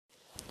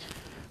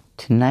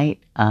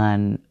Tonight,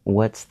 on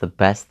what's the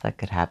best that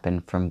could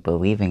happen from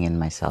believing in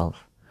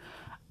myself,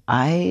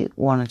 I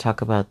want to talk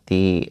about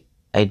the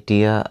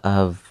idea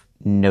of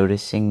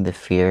noticing the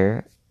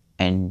fear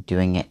and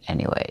doing it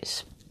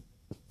anyways.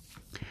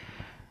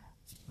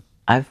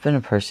 I've been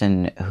a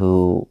person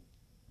who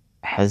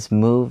has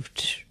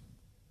moved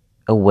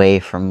away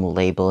from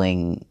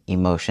labeling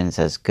emotions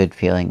as good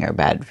feeling or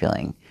bad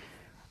feeling.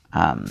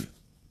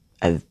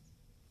 I've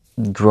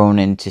grown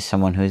into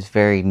someone who's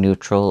very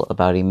neutral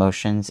about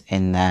emotions,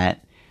 in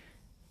that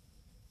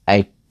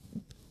I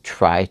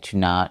try to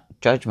not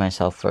judge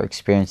myself for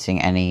experiencing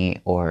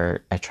any,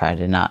 or I try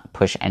to not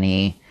push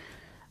any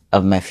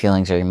of my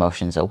feelings or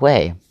emotions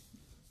away.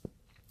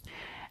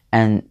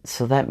 And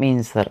so that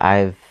means that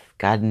I've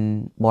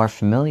gotten more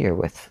familiar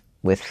with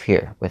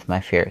fear, with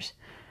my fears.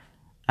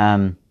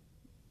 And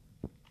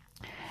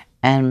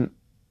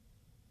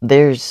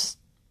there's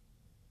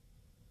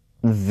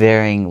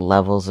varying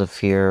levels of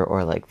fear,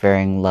 or like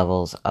varying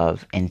levels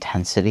of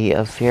intensity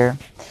of fear,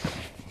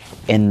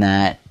 in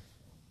that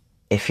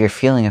if you're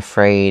feeling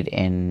afraid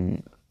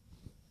in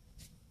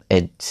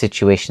a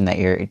situation that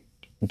you're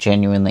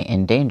genuinely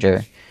in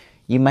danger,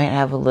 you might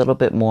have a little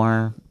bit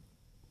more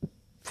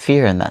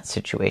fear in that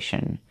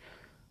situation,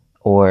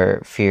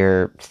 or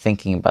fear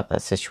thinking about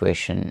that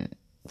situation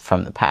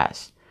from the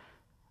past.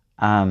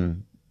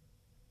 But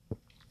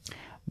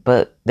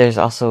there's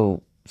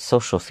also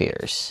social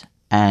fears,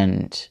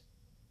 and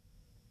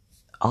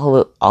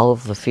all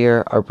of the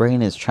fear, our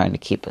brain is trying to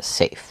keep us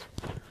safe.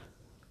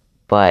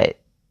 But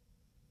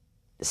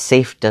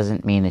safe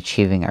doesn't mean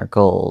achieving our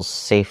goals.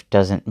 Safe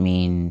doesn't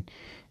mean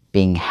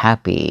being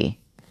happy.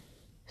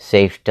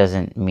 Safe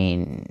doesn't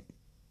mean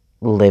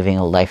living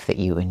a life that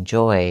you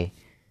enjoy.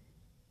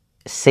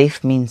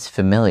 Safe means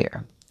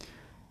familiar.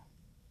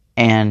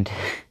 And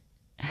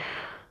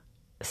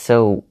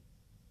so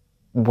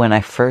when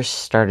I first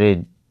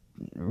started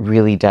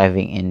really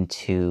diving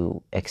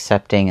into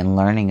accepting and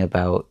learning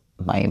about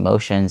my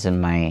emotions and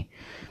my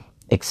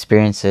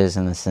experiences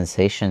and the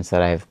sensations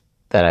that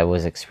I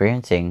was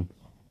experiencing,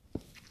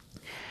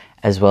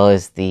 as well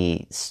as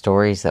the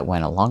stories that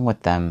went along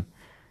with them,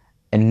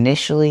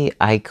 initially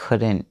I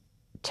couldn't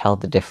tell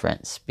the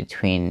difference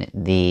between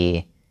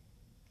the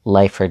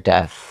life or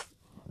death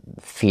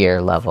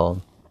fear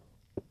level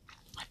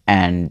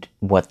and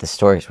what the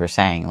stories were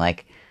saying.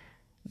 Like,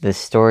 the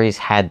stories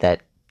had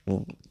that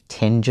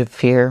tinge of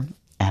fear,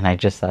 and I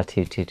just thought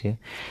too.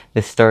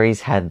 The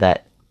stories had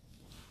that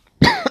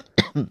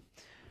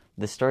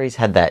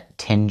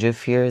tinge of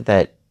fear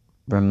that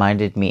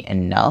reminded me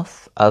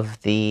enough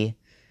of the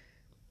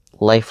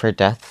life or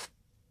death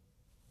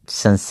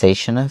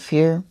sensation of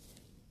fear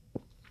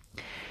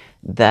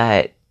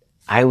that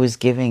I was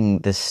giving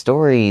the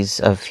stories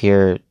of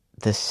fear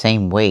the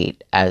same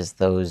weight as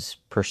those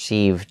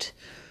perceived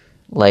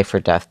life or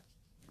death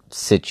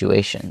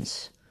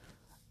situations,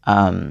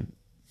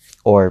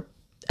 or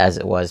as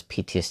it was,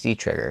 PTSD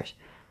triggers.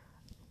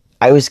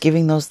 I was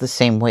giving those the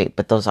same weight,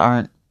 but those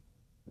aren't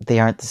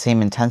the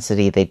same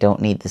intensity. They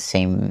don't need the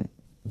same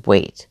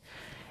weight.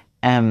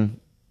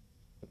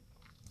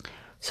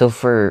 So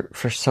for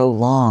so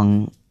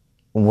long,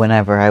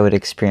 whenever I would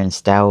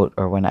experience doubt,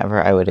 or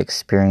whenever I would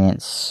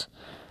experience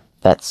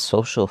that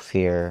social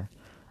fear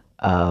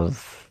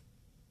of,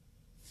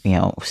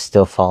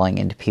 still falling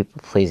into people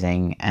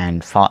pleasing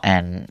and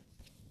fawning,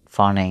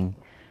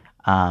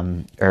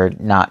 or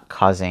not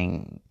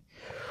causing,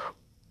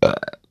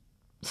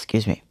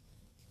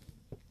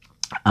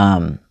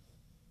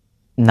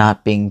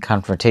 not being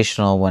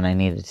confrontational when I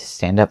needed to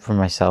stand up for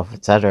myself,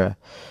 etc.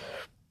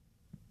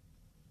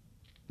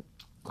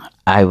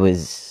 I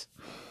was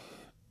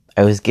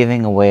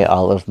giving away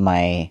all of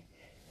my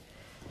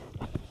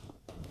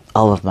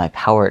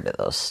power to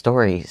those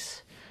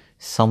stories,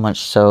 so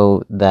much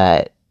so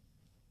that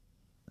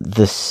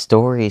the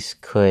stories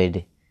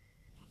could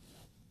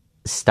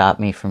stop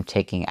me from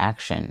taking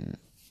action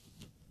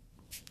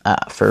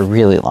for a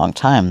really long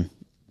time.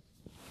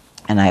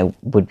 And I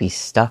would be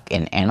stuck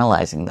in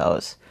analyzing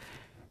those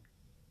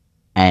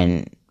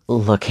and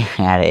looking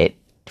at it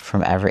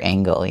from every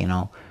angle.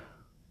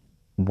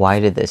 Why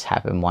did this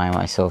happen? Why am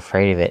I so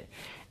afraid of it?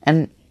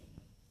 And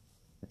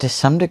to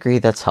some degree,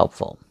 that's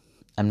helpful.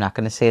 I'm not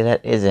going to say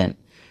that isn't,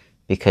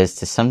 because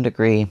to some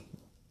degree,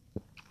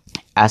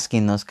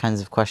 asking those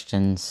kinds of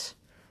questions,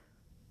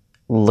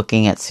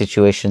 looking at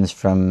situations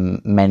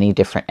from many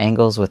different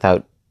angles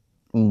without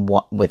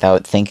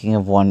thinking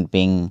of one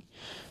being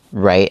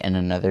right and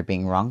another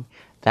being wrong,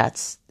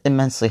 that's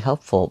immensely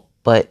helpful.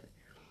 But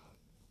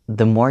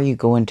the more you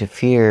go into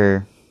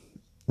fear,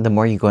 the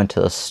more you go into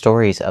the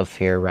stories of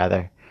fear,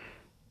 rather,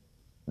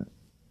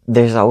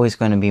 there's always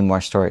going to be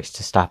more stories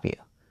to stop you,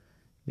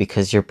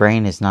 because your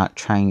brain is not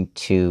trying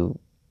to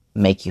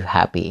make you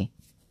happy.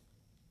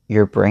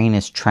 Your brain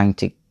is trying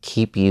to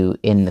keep you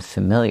in the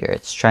familiar.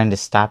 It's trying to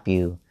stop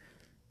you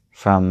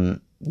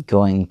from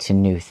going to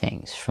new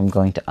things, from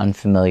going to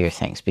unfamiliar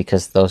things,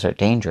 because those are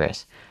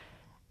dangerous.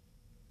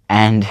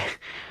 And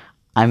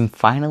I'm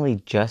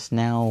finally just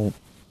now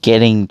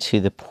getting to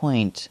the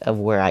point of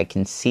where I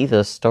can see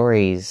those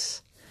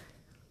stories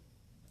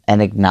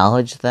and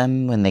acknowledge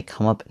them when they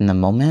come up in the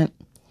moment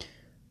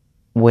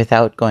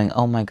without going,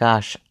 oh my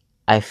gosh,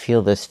 I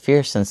feel this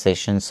fear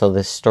sensation, so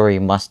this story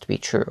must be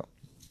true.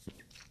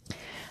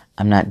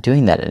 I'm not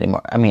doing that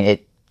anymore. I mean,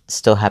 it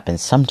still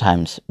happens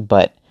sometimes,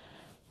 but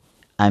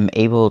I'm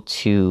able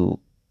to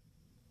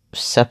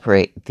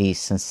separate the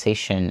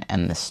sensation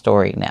and the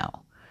story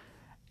now.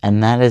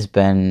 And that has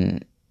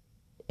been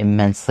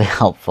immensely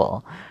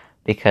helpful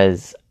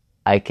because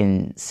I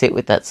can sit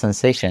with that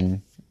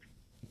sensation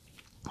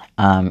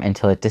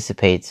until it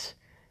dissipates,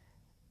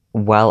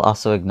 while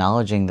also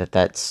acknowledging that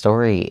that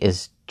story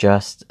is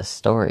just a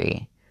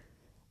story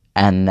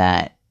and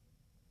that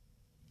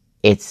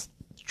it's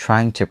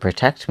trying to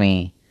protect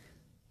me,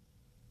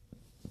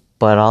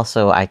 but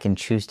also I can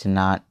choose to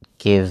not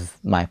give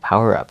my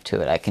power up to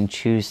it. I can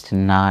choose to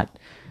not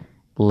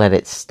let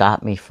it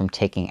stop me from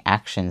taking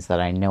actions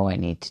that I know I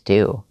need to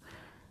do.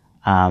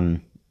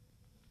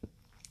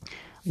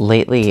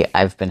 Lately,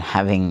 I've been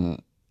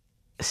having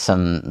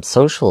some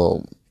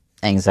social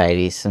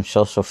anxiety, some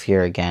social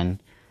fear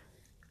again,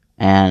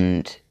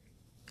 and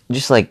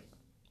just like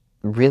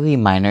really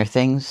minor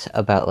things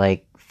about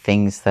like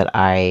things that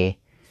I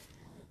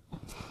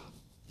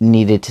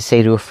needed to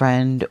say to a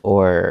friend,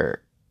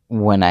 or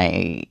when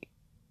I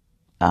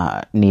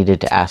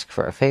needed to ask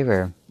for a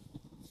favor.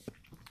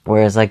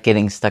 Whereas like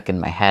getting stuck in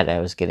my head, I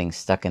was getting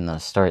stuck in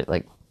those stories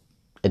like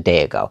a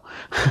day ago,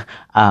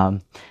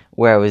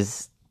 where I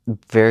was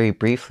very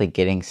briefly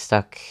getting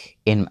stuck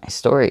in my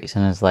stories,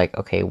 and I was like,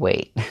 okay,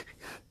 wait,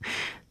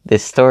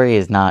 this story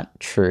is not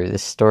true.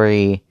 This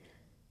story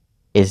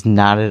is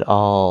not at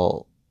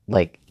all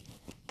like,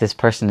 this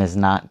person has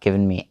not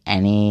given me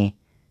any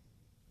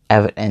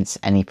evidence,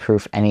 any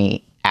proof,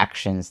 any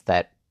actions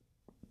that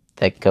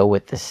go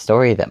with this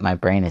story that my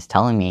brain is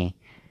telling me.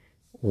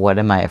 What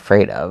am I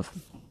afraid of?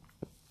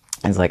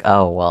 It's like,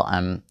 oh, well,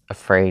 I'm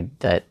afraid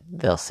that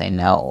they'll say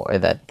no or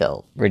that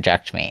they'll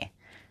reject me.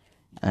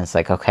 And it's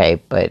like,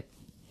 okay, but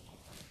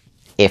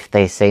if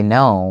they say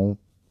no,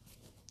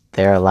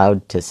 they're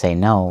allowed to say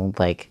no.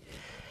 Like,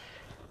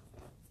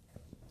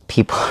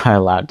 people are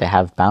allowed to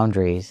have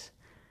boundaries.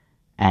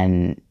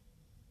 And,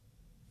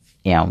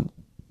 you know,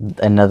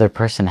 another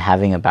person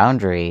having a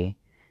boundary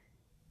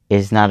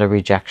is not a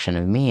rejection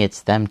of me.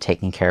 It's them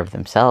taking care of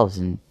themselves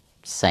and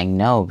saying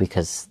no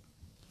because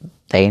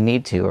they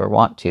need to or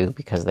want to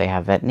because they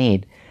have that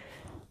need.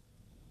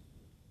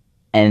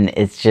 And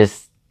it's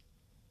just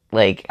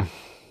like,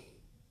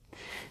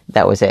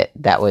 that was it.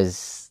 That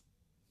was,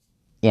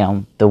 you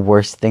know, the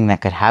worst thing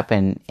that could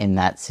happen in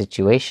that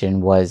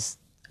situation was,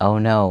 oh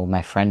no,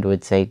 my friend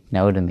would say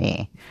no to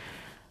me.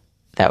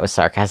 That was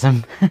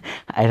sarcasm.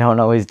 I don't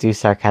always do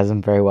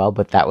sarcasm very well,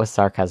 but that was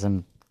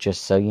sarcasm,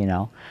 just so you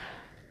know.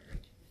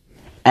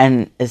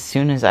 And as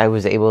soon as I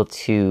was able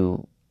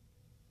to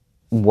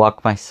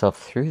walk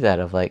myself through that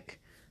of like,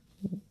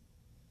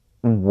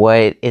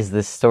 what is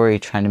this story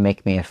trying to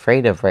make me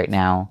afraid of right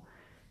now?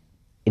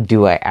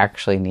 Do I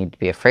actually need to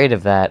be afraid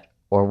of that?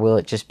 Or will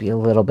it just be a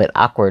little bit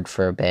awkward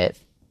for a bit?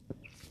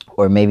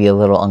 Or maybe a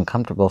little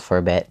uncomfortable for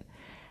a bit?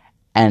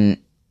 And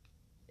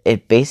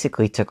it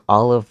basically took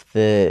all of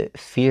the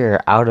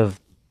fear out of,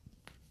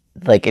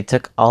 like, it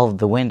took all of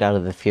the wind out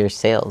of the fear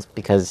sails,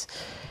 because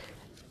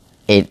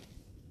I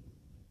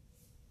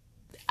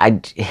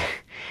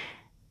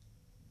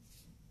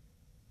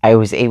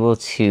was able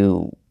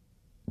to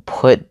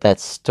put that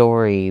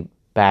story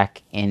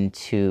back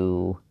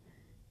into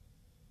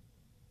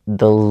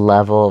the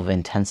level of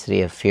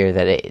intensity of fear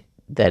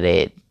that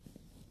it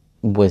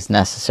was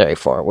necessary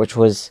for, which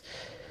was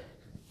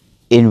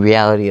in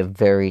reality a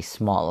very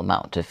small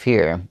amount of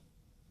fear,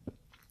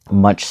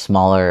 much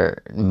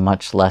smaller,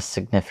 much less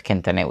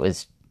significant than it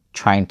was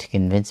trying to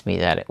convince me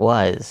that it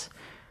was.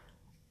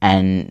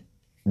 And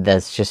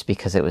that's just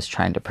because it was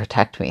trying to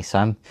protect me.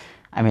 So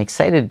I'm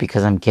excited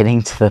because I'm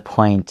getting to the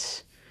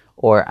point,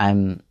 or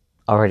I'm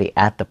already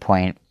at the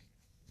point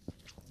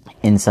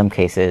in some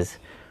cases,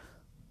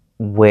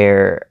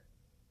 where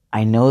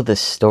I know the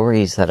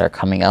stories that are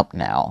coming up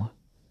now,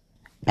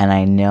 and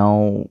I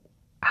know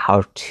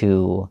how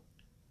to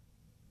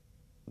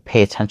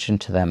pay attention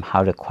to them,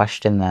 how to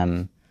question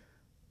them,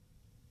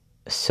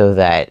 so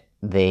that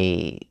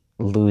they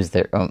lose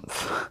their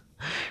oomph,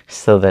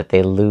 so that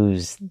they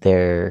lose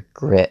their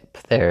grip,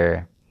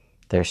 their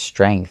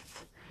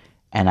strength,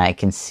 and I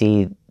can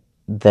see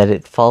that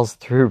it falls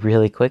through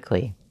really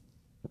quickly.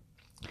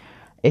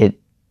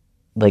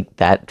 Like,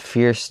 that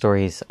fear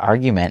stories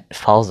argument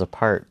falls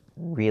apart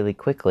really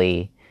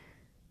quickly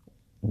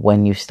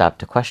when you stop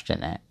to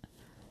question it.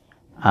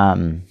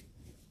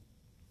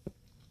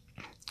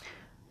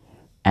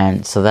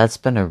 And so that's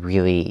been a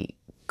really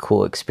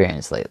cool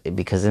experience lately,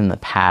 because in the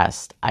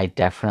past, I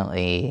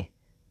definitely,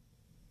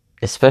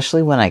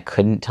 especially when I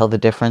couldn't tell the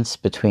difference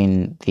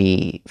between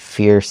the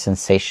fear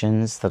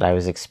sensations that I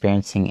was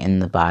experiencing in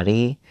the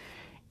body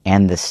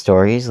and the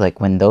stories, like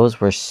when those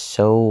were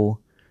so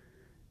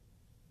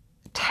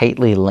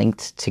tightly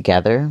linked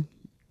together,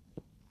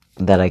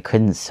 that I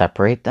couldn't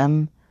separate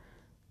them,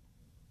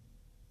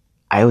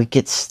 I would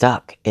get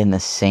stuck in the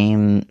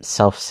same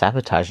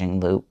self-sabotaging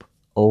loop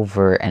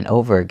over and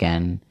over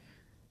again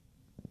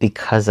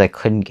because I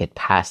couldn't get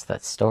past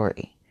that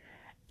story.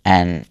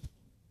 And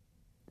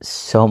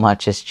so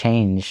much has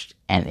changed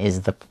and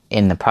is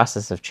in the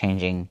process of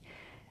changing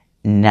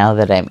now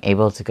that I'm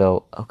able to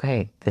go,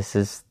 okay, this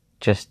is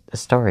just a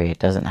story.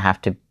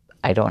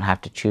 I don't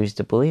have to choose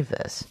to believe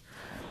this.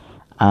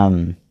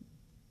 I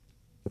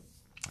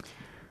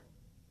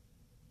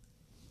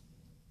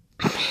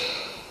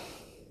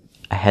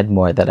had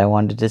more that I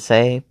wanted to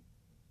say,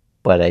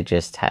 but I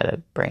just had a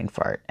brain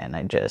fart and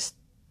I just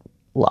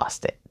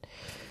lost it.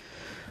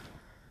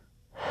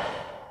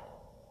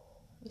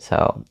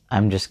 So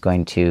I'm just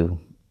going to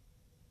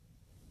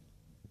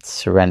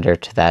surrender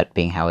to that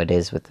being how it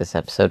is with this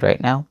episode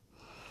right now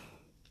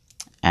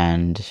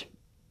and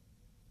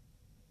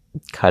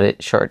cut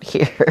it short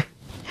here.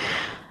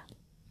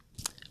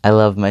 I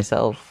love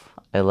myself.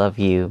 I love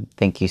you.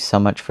 Thank you so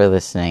much for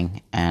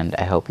listening, and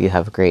I hope you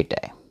have a great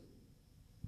day.